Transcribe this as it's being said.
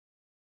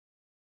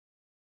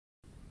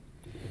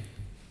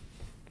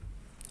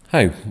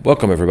Hi,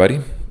 welcome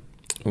everybody.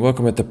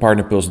 Welcome at the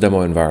Partner Pulse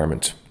demo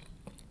environment.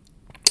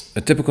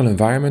 A typical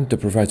environment that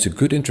provides a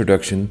good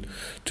introduction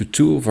to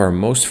two of our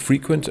most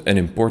frequent and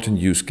important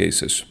use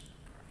cases.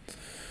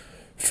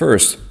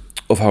 First,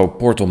 of how a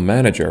portal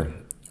manager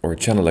or a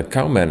channel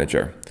account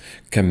manager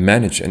can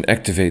manage and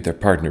activate their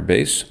partner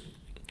base,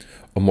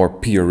 a more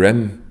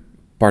PRM,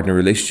 partner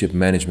relationship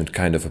management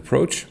kind of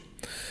approach.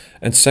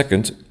 And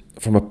second,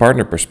 from a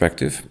partner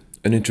perspective,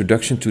 an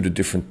introduction to the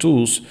different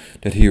tools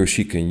that he or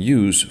she can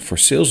use for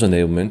sales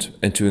enablement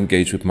and to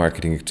engage with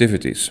marketing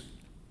activities.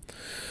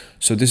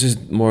 So this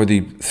is more the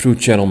through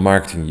channel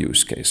marketing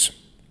use case.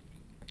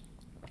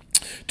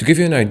 To give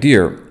you an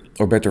idea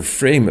or better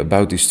frame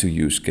about these two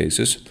use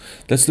cases,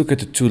 let's look at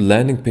the two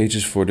landing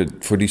pages for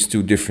these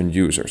two different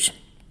users.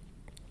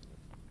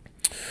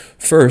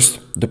 First,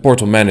 the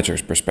portal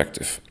manager's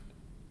perspective,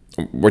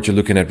 what you're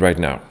looking at right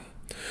now,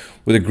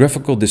 with a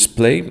graphical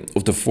display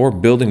of the 4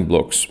 building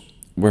blocks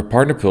where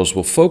Partner Pulse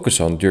will focus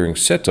on during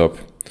setup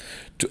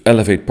to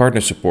elevate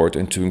partner support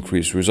and to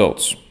increase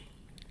results.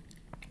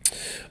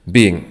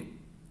 Being,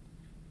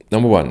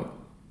 number 1,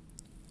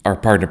 our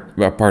partner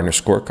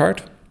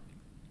scorecard.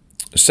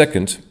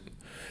 Second,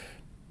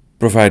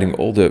 providing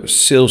all the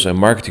sales and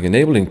marketing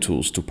enabling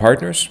tools to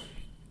partners.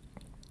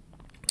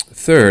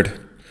 Third,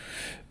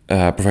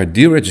 provide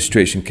deal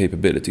registration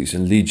capabilities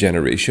and lead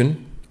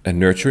generation and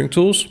nurturing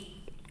tools.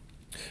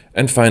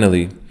 And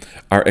finally,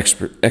 our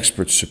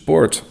expert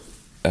support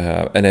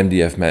and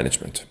MDF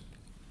management.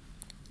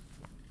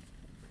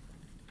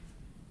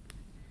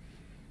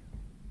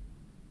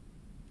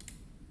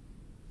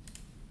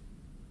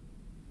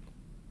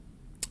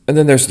 And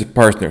then there's the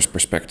partner's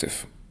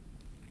perspective,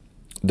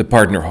 the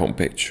partner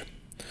homepage.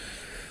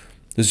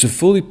 This is a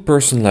fully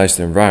personalized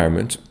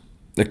environment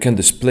that can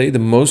display the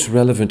most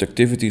relevant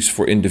activities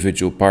for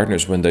individual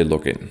partners when they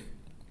log in.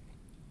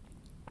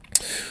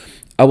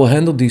 I will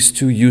handle these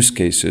two use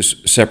cases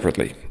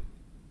separately.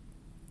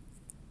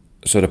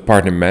 So the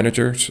partner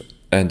managers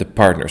and the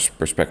partner's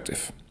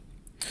perspective.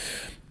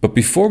 But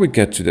before we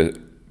get to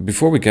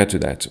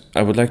that,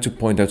 I would like to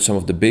point out some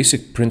of the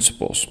basic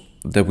principles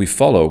that we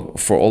follow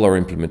for all our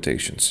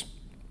implementations.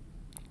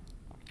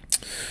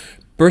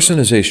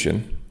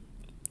 Personalization,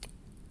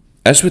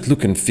 as with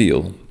look and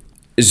feel,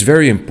 is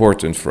very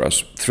important for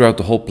us throughout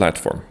the whole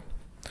platform.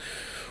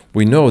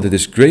 We know that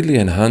this greatly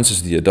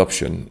enhances the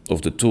adoption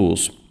of the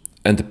tools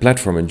and the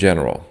platform in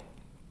general.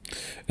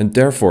 And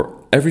therefore,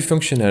 every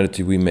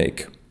functionality we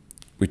make,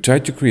 we try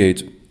to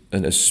create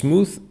as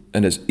smooth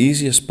and as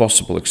easy as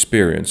possible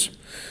experience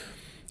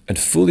and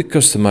fully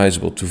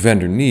customizable to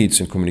vendor needs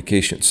and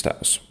communication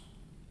styles.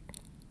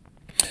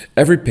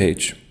 Every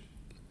page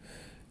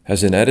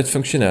has an added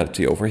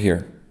functionality over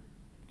here.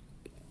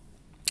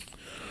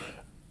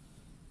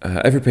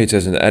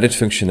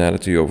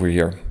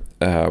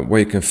 Where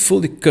you can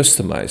fully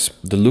customize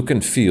the look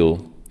and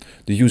feel,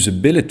 the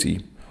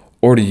usability,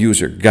 or the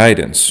user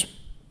guidance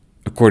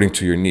according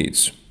to your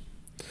needs.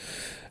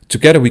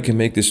 Together we can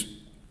make this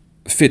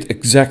fit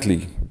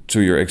exactly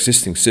to your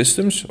existing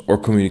systems or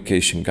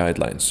communication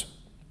guidelines.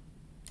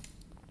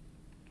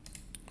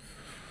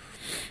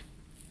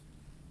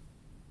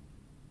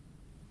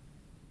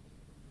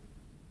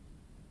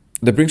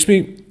 That brings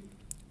me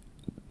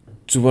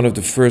to one of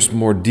the first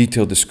more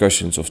detailed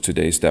discussions of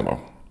today's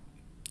demo,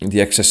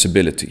 the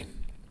accessibility.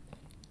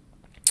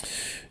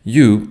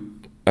 You,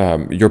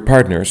 your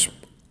partners,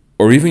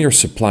 or even your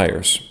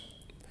suppliers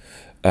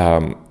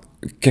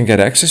can get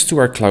access to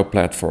our cloud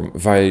platform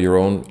via your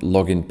own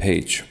login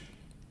page.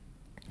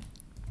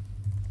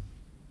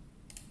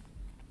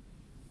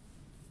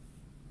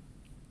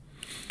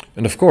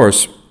 And of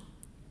course,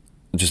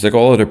 just like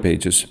all other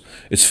pages,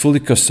 it's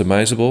fully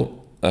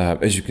customizable,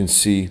 as you can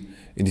see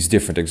in these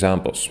different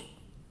examples.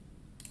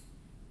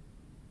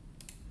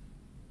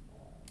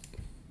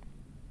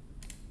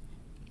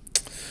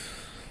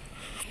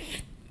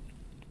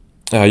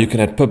 You can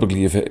add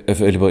publicly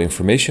available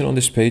information on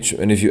this page,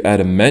 and if you add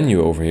a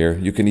menu over here,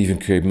 you can even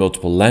create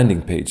multiple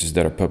landing pages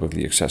that are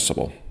publicly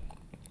accessible.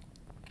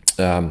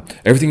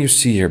 Everything you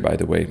see here, by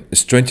the way,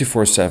 is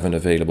 24/7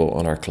 available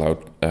on our cloud,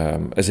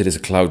 as it is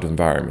a cloud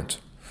environment.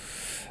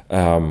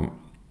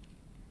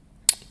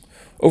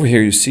 Over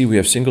here you see we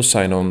have single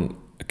sign-on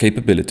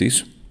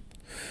capabilities,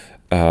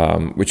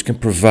 which can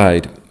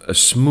provide a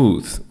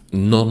smooth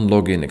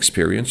non-login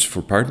experience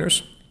for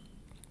partners.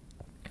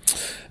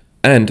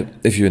 And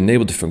if you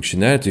enable the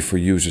functionality for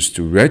users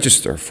to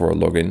register for a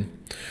login,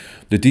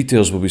 the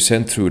details will be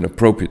sent through an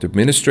appropriate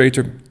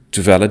administrator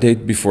to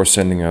validate before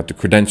sending out the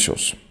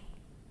credentials.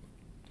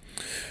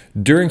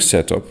 During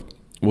setup,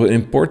 we'll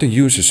import the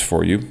users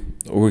for you,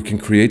 or we can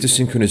create a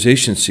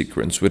synchronization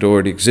sequence with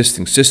already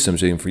existing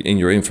systems in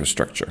your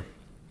infrastructure.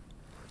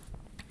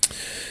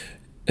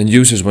 And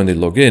users, when they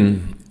log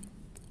in,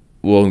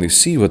 will only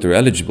see what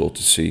they're eligible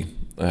to see,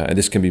 and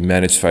this can be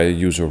managed via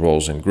user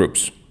roles and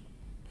groups.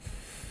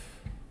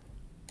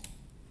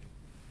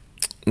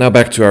 Now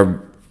back to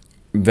our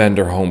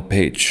vendor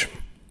homepage.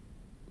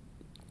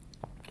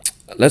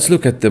 Let's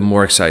look at the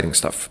more exciting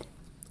stuff.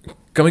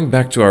 Coming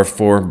back to our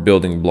 4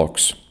 building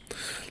blocks,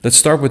 let's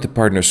start with the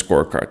partner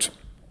scorecard.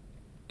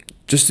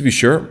 Just to be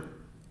sure,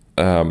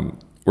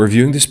 we're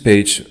viewing this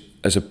page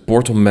as a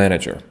portal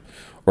manager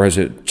or as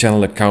a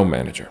channel account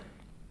manager.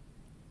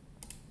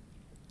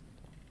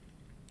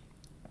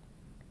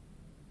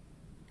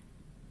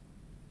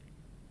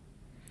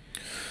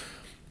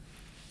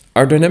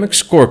 Our dynamic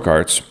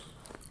scorecards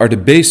are the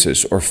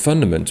basis or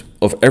fundament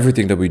of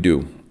everything that we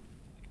do.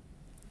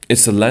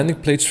 It's the landing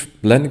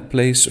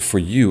place for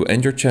you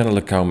and your channel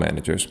account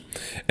managers,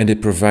 and they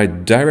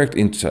provide direct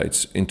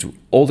insights into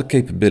all the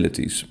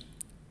capabilities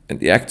and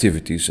the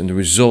activities and the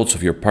results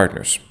of your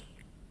partners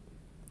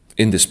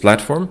in this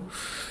platform,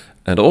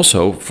 and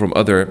also from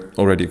other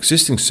already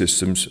existing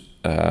systems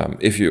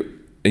if you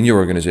in your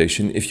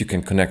organization, if you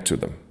can connect to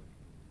them.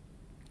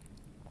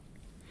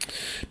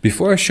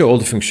 Before I show all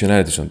the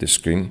functionalities on this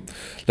screen,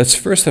 let's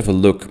first have a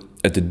look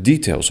at the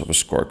details of a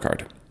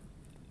scorecard.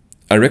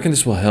 I reckon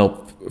this will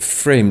help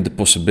frame the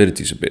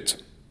possibilities a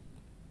bit.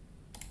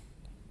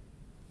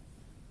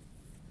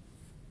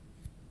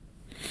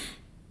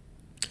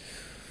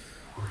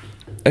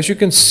 As you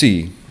can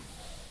see,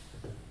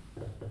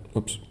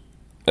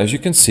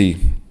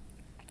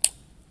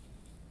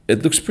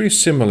 it looks pretty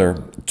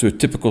similar to a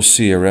typical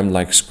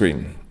CRM-like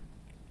screen,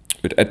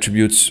 with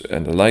attributes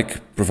and the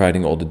like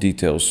providing all the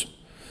details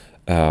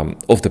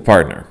of the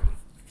partner.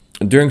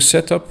 During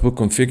setup, we'll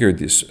configure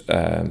this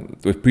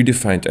with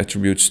predefined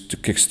attributes to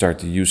kickstart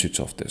the usage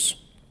of this.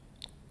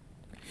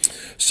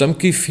 Some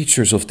key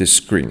features of this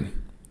screen.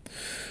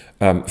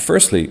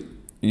 Firstly,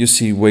 you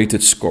see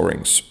weighted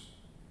scorings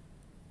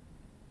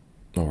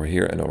over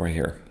here and over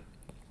here.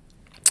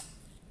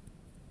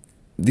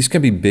 These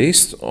can be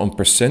based on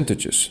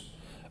percentages,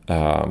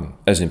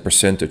 as in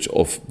percentage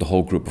of the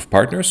whole group of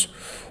partners,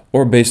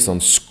 or based on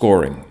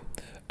scoring,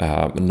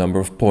 a number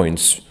of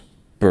points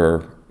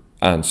per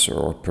answer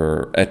or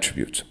per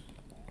attribute.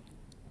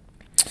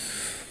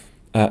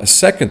 A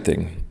second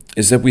thing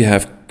is that we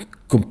have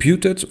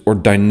computed or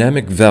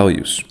dynamic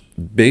values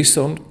based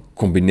on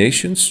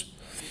combinations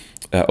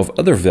of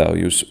other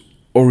values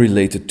or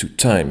related to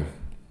time.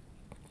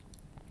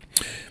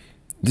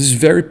 This is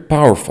very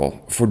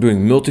powerful for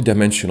doing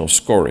multidimensional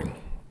scoring.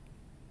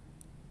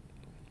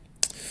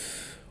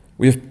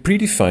 We have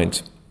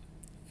predefined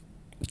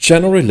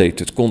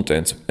channel-related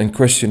content and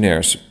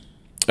questionnaires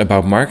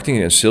about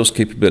marketing and sales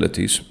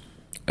capabilities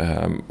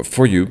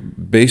for you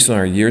based on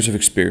our years of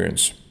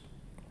experience.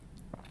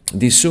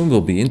 These soon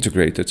will be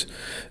integrated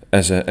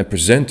and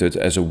presented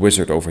as a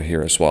wizard over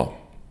here as well.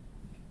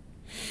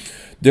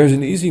 There's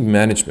an easy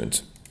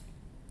management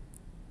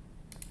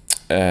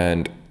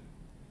and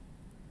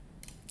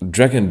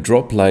drag and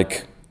drop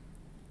like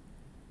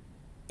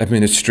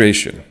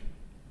administration,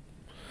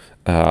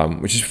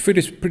 which is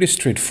pretty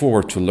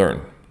straightforward to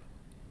learn.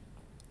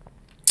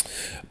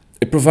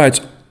 It provides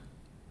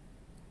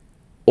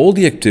all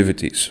the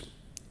activities.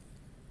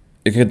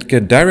 You can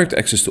get direct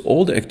access to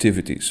all the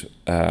activities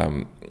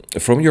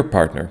from your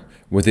partner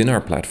within our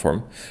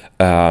platform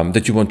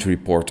that you want to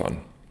report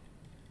on.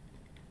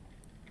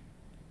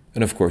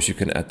 And of course, you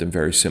can add them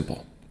very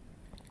simple.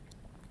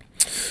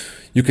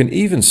 You can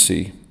even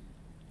see,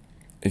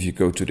 if you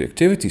go to the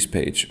activities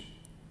page,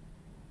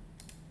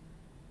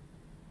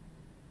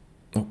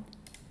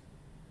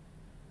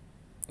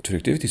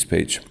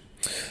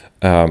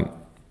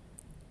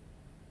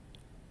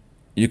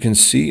 you can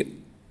see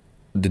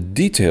the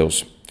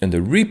details and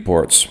the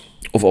reports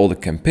of all the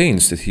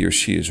campaigns that he or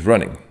she is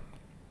running.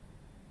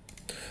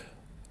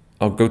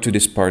 I'll come to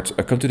this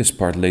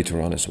part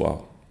later on as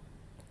well,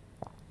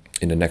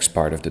 in the next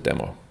part of the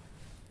demo.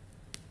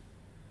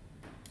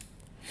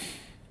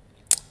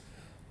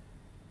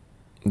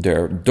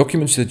 There are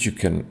documents that you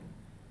can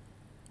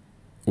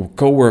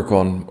co-work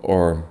on,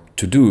 or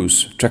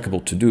to-dos,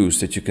 trackable to-dos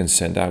that you can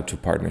send out to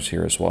partners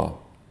here as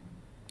well.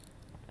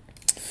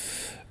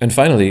 And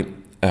finally,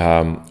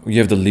 we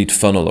have the lead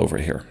funnel over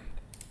here.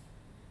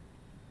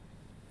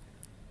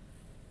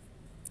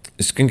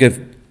 This can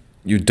give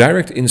you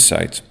direct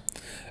insight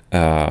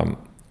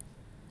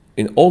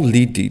in all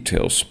lead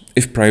details,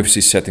 if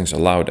privacy settings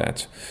allow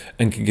that,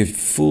 and can give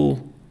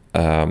full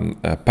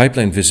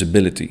pipeline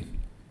visibility.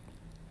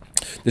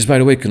 This, by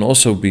the way, can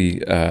also be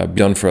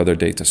done for other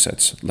data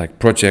sets, like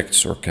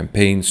projects or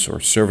campaigns or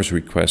service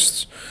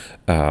requests,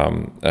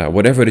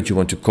 whatever that you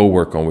want to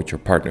co-work on with your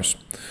partners.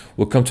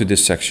 We'll come to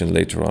this section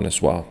later on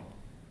as well.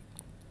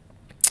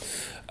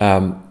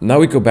 Now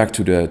we go back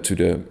to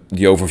the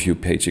overview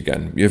page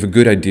again. You have a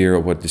good idea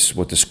of what the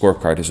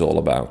scorecard is all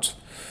about.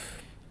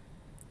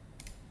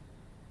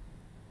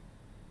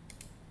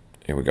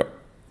 Here we go.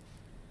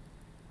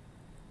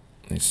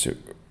 Needs to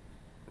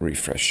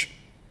refresh.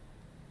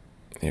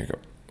 Here you go.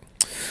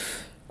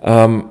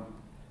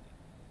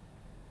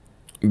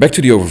 Back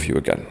to the overview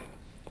again.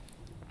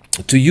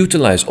 To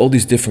utilize all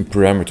these different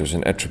parameters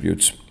and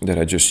attributes that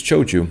I just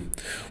showed you,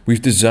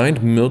 we've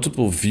designed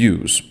multiple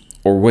views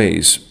or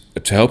ways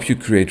to help you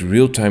create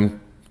real-time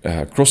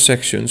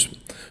cross-sections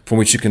from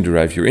which you can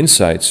derive your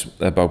insights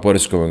about what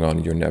is going on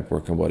in your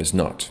network and what is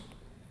not.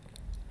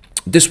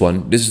 This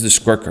is the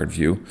scorecard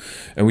view,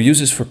 and we use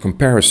this for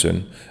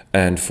comparison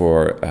and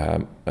for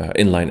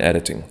inline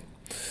editing.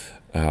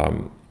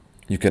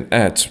 You can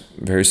add,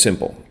 very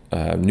simple,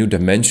 new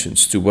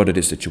dimensions to what it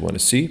is that you want to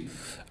see.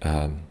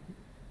 Here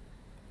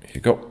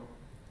you go.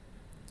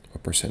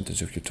 What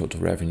percentage of your total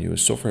revenue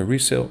is software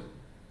resale?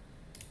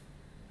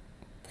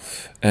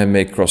 And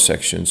make cross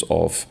sections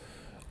of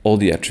all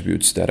the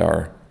attributes that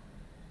are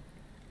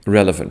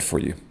relevant for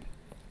you.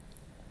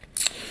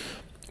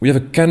 We have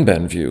a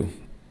Kanban view.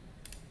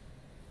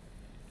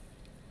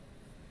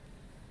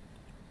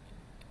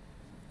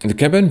 And the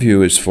Kanban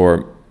view is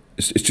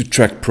to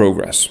track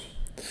progress,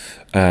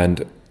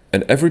 and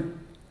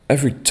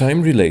every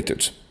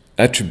time-related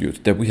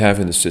attribute that we have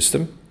in the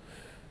system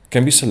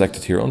can be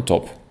selected here on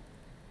top,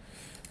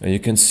 and you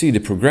can see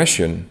the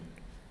progression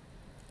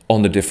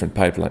on the different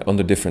pipeline, on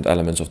the different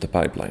elements of the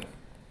pipeline.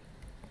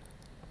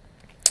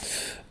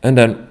 And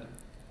then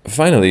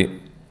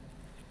finally,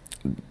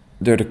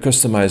 there are the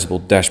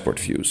customizable dashboard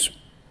views.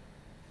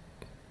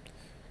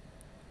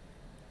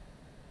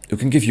 It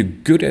can give you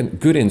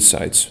good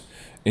insights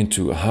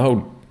into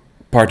how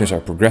partners are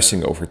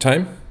progressing over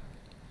time,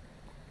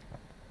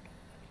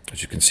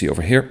 as you can see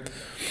over here,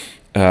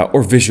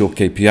 or visual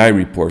KPI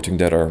reporting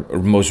that are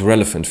most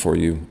relevant for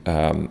you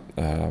at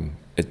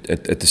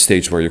the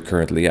stage where you're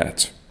currently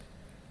at.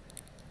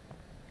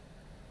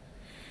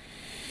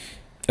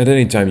 At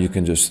any time, you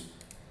can just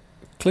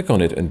click on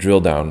it and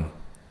drill down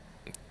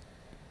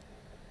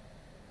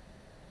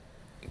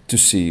to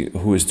see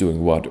who is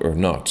doing what or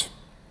not.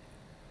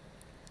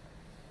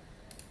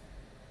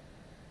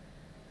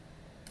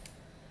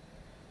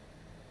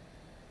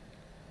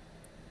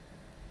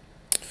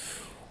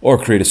 Or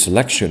create a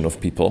selection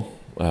of people.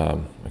 I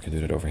can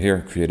do that over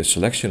here. Create a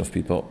selection of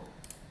people.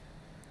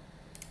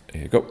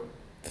 There you go.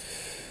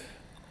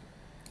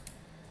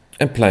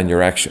 And plan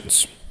your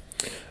actions.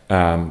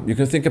 You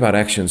can think about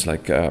actions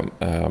like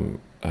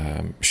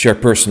share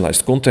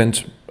personalized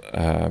content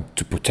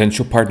to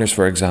potential partners,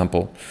 for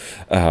example,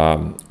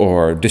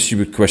 or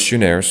distribute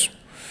questionnaires,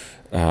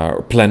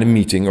 or plan a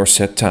meeting or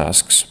set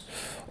tasks,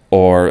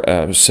 or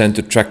send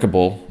a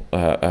trackable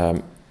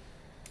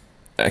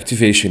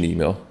activation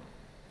email.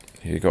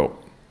 Here you go.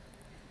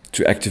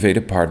 To activate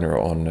a partner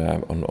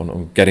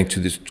on getting to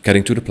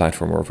the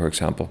platform, or for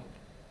example.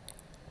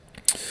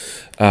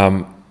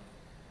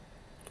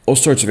 All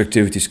sorts of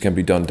activities can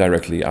be done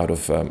directly out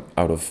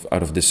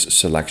of this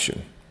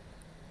selection.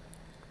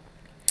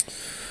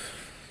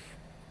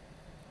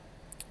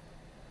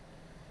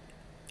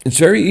 It's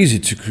very easy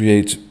to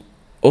create,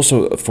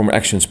 also from an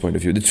actions point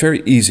of view, it's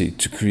very easy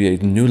to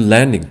create new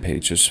landing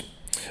pages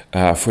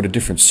for the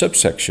different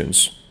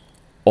subsections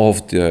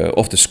of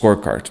the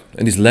scorecard,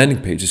 and these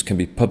landing pages can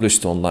be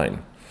published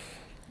online.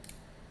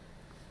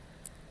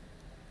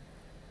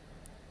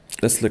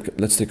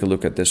 Let's take a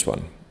look at this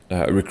one,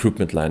 a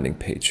recruitment landing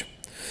page.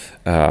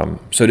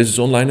 So this is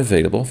online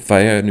available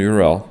via an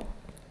URL,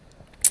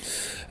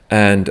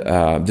 and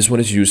this one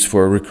is used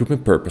for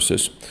recruitment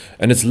purposes,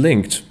 and it's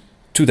linked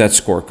to that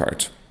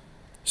scorecard.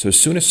 So as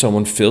soon as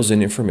someone fills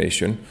in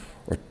information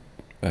or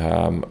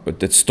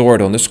that's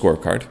stored on the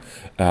scorecard,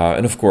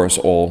 and of course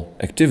all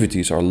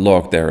activities are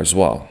logged there as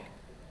well.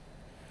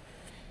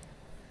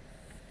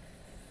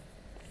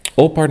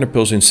 All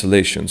PartnerPulse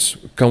installations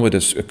come with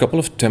a couple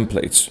of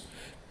templates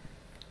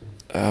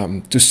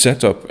to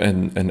set up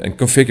and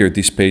configure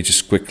these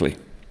pages quickly.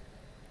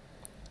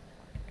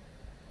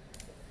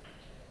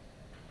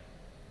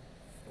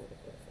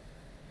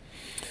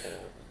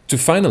 To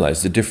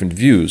finalize the different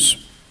views,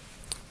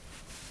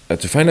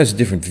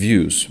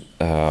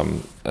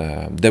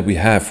 that we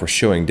have for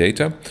showing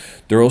data,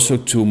 there are also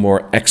two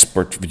more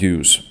expert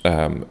views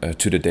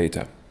to the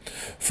data.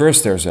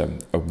 First, there's a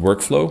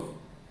workflow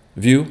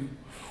view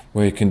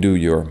where you can do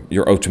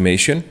your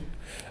automation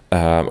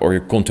or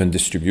your content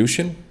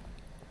distribution.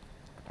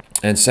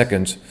 And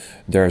second,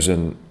 there's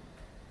an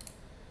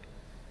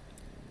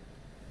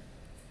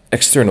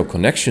external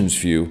connections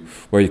view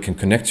where you can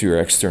connect to your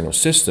external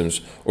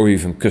systems or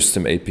even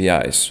custom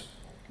APIs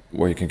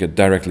where you can get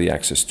directly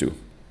access to.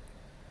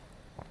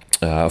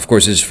 Of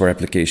course, this is for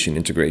application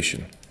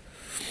integration.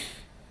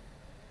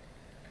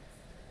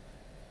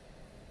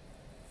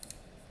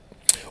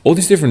 All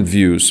these different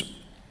views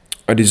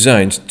are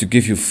designed to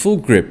give you full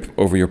grip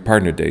over your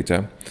partner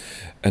data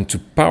and to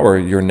power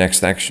your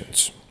next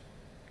actions.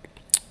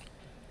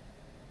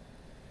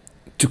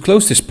 To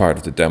close this part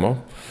of the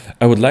demo,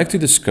 I would like to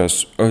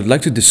disclose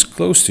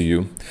to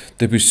you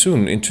that we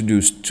soon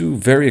introduce two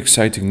very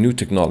exciting new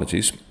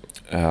technologies,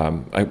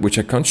 which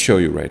I can't show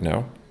you right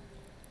now,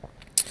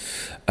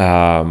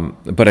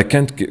 but I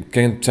can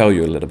tell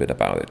you a little bit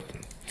about it.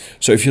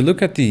 So if you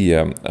look at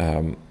the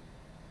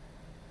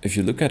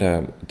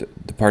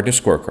partner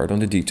scorecard on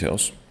the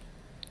details,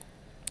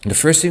 the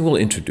first thing we'll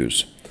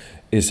introduce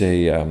is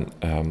a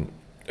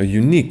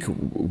unique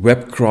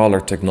web crawler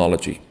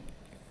technology.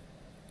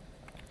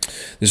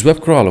 This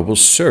web crawler will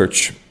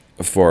search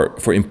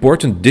for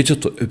important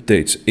digital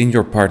updates in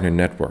your partner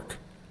network.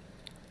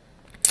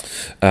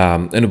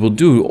 And it will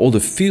do all the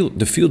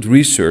field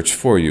research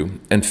for you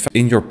and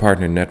in your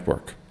partner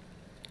network.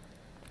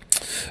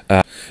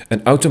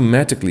 And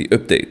automatically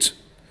update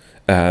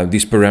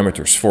these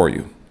parameters for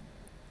you.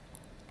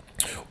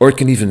 Or it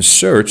can even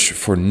search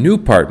for new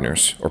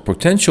partners or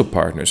potential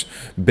partners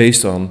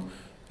based on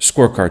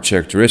scorecard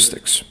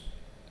characteristics.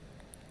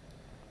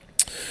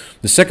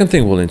 The second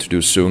thing we'll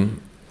introduce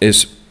soon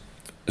is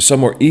some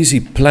more easy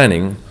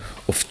planning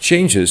of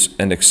changes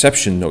and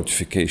exception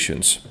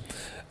notifications,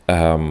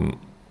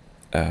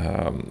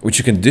 which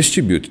you can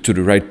distribute to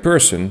the right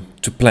person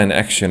to plan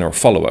action or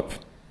follow-up.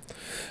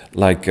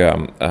 Like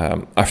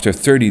after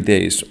 30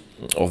 days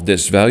of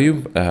this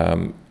value,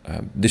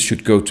 this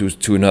should go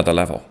to another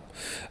level.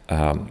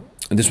 And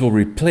this will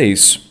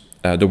replace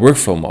the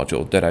workflow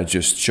module that I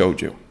just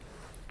showed you.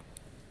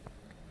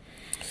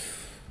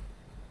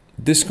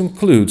 This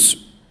concludes,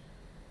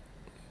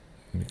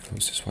 let me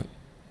close this one.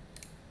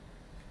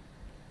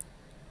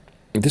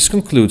 This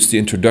concludes the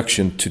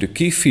introduction to the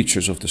key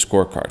features of the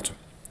scorecard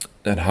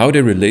and how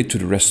they relate to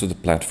the rest of the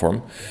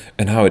platform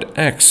and how it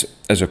acts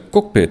as a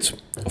cockpit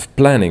of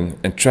planning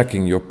and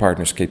tracking your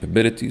partner's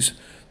capabilities,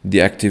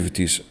 the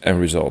activities and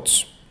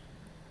results.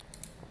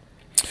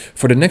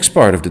 For the next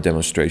part of the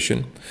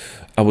demonstration,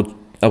 I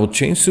will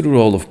change to the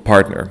role of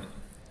partner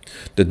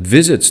that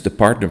visits the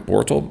partner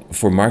portal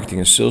for marketing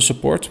and sales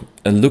support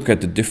and look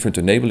at the different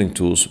enabling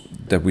tools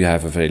that we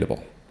have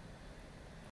available.